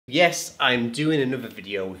Yes, I'm doing another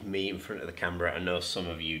video with me in front of the camera. I know some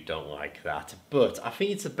of you don't like that, but I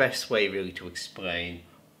think it's the best way really to explain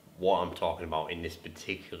what I'm talking about in this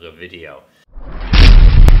particular video.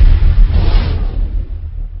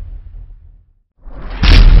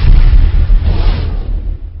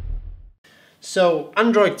 So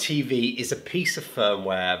Android TV is a piece of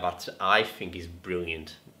firmware that I think is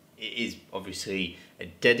brilliant. It is obviously a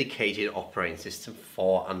dedicated operating system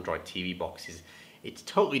for Android TV boxes. It's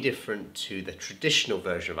totally different to the traditional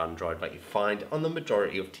version of Android that you find on the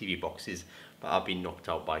majority of TV boxes that are being knocked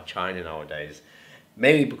out by China nowadays.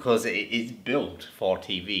 Mainly because it is built for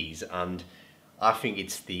TVs, and I think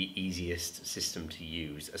it's the easiest system to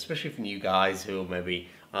use, especially for new guys who maybe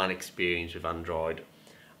aren't experienced with Android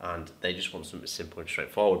and they just want something simple and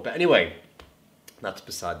straightforward. But anyway, that's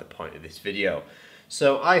beside the point of this video.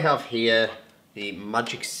 So I have here the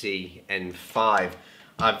Amlogic S905.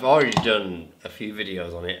 I've already done a few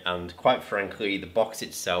videos on it, and quite frankly the box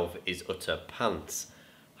itself is utter pants.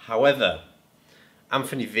 However,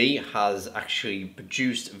 Anthony V has actually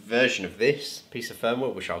produced a version of this piece of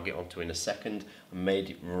firmware, which I'll get onto in a second, and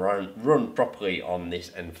made it run properly on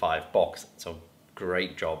this N5 box. So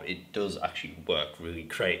great job. It does actually work really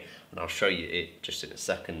great, and I'll show you it just in a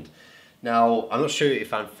second. Now, I'm not sure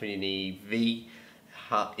if Anthony V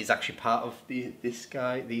is actually part of these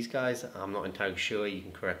guys. I'm not entirely sure. You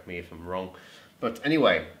can correct me if I'm wrong. But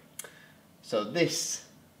anyway, so this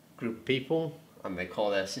group of people, and they call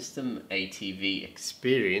their system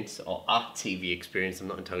atvXperience or atvXperience. I'm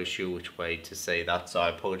not entirely sure which way to say that, so I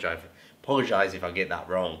apologize if I get that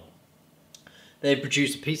wrong. They've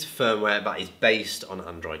produced a piece of firmware that is based on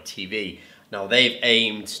Android TV. Now, they've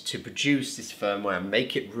aimed to produce this firmware and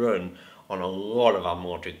make it run on a lot of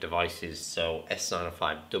Amlogic devices, so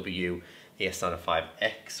S905W, the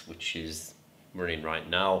S905X, which is running right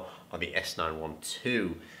now, or the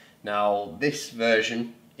S912. Now, this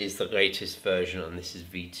version is the latest version, and this is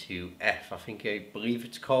V2F, I believe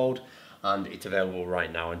it's called, and it's available right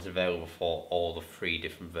now, and it's available for all the 3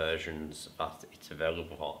 different versions that it's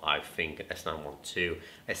available for, I think, S912,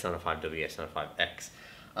 S905W, S905X,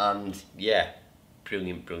 and yeah,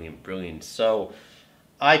 brilliant, brilliant, brilliant. So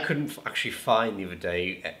I couldn't actually find the other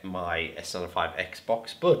day at my S905X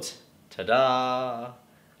box, but ta-da!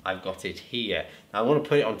 I've got it here. Now I want to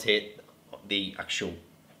put it onto the actual,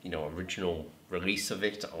 original release of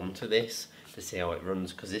it onto this to see how it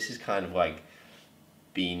runs, because this is kind of like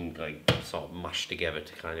being sort of mashed together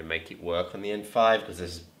to kind of make it work on the N5, because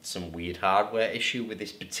there's some weird hardware issue with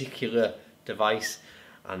this particular device,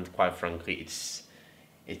 and quite frankly it's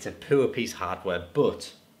a poor piece of hardware,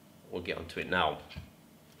 but we'll get onto it now.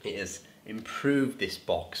 It has improved this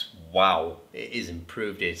box. Wow, it has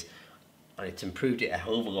improved it, and it's improved it a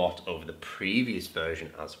hell of a lot over the previous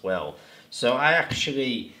version as well. So I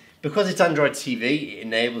actually, because it's Android TV, it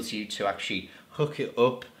enables you to actually hook it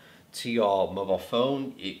up to your mobile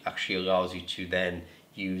phone. It actually allows you to then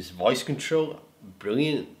use voice control.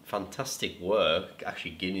 Brilliant, fantastic work,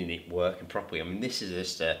 actually getting it working properly. I mean, this is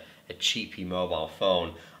just a cheapy mobile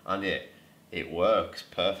phone, and it works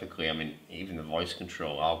perfectly. I mean, even the voice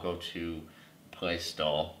control, I'll go to Play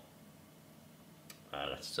Store.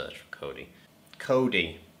 Let's search for Kodi.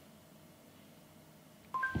 Kodi.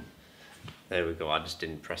 There we go, I just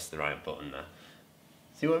didn't press the right button there.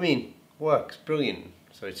 See what I mean? Works, brilliant.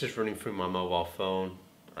 So it's just running through my mobile phone,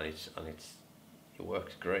 and it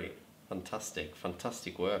works great. Fantastic,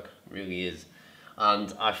 fantastic work, it really is.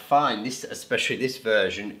 And I find this, especially this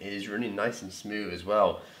version, is running nice and smooth as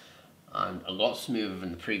well, and a lot smoother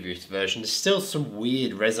than the previous version. There's still some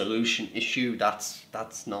weird resolution issue. That's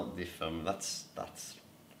not the film. That's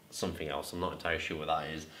something else. I'm not entirely sure what that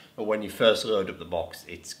is. But when you first load up the box,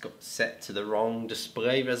 it's got set to the wrong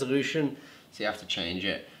display resolution, so you have to change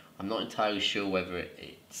it. I'm not entirely sure whether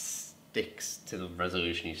it sticks to the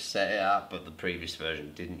resolution you set it at, but the previous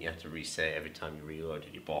version didn't. You had to reset it every time you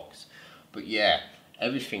reloaded your box. But yeah,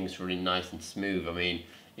 everything's running nice and smooth. I mean,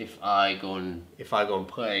 if I go and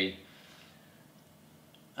play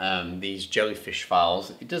these jellyfish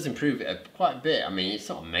files, it does improve it quite a bit. I mean, it's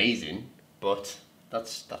not amazing, but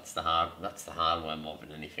that's the hardware more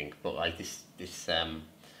than anything. But like this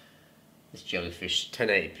jellyfish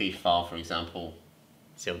 1080p file, for example,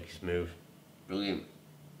 silky smooth, brilliant.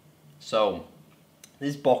 So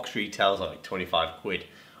this box retails like 25 quid,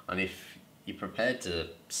 and if you're prepared to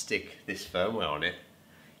stick this firmware on it,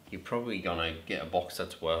 you're probably gonna get a box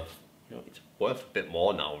that's worth, it's worth a bit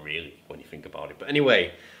more now, really, when you think about it. But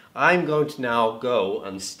anyway, I'm going to now go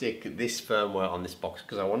and stick this firmware on this box,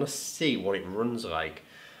 because I want to see what it runs like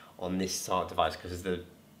on this sort of device, because the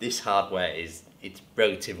this hardware it's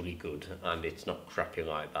relatively good and it's not crappy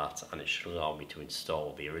like that, and it should allow me to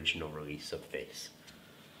install the original release of this.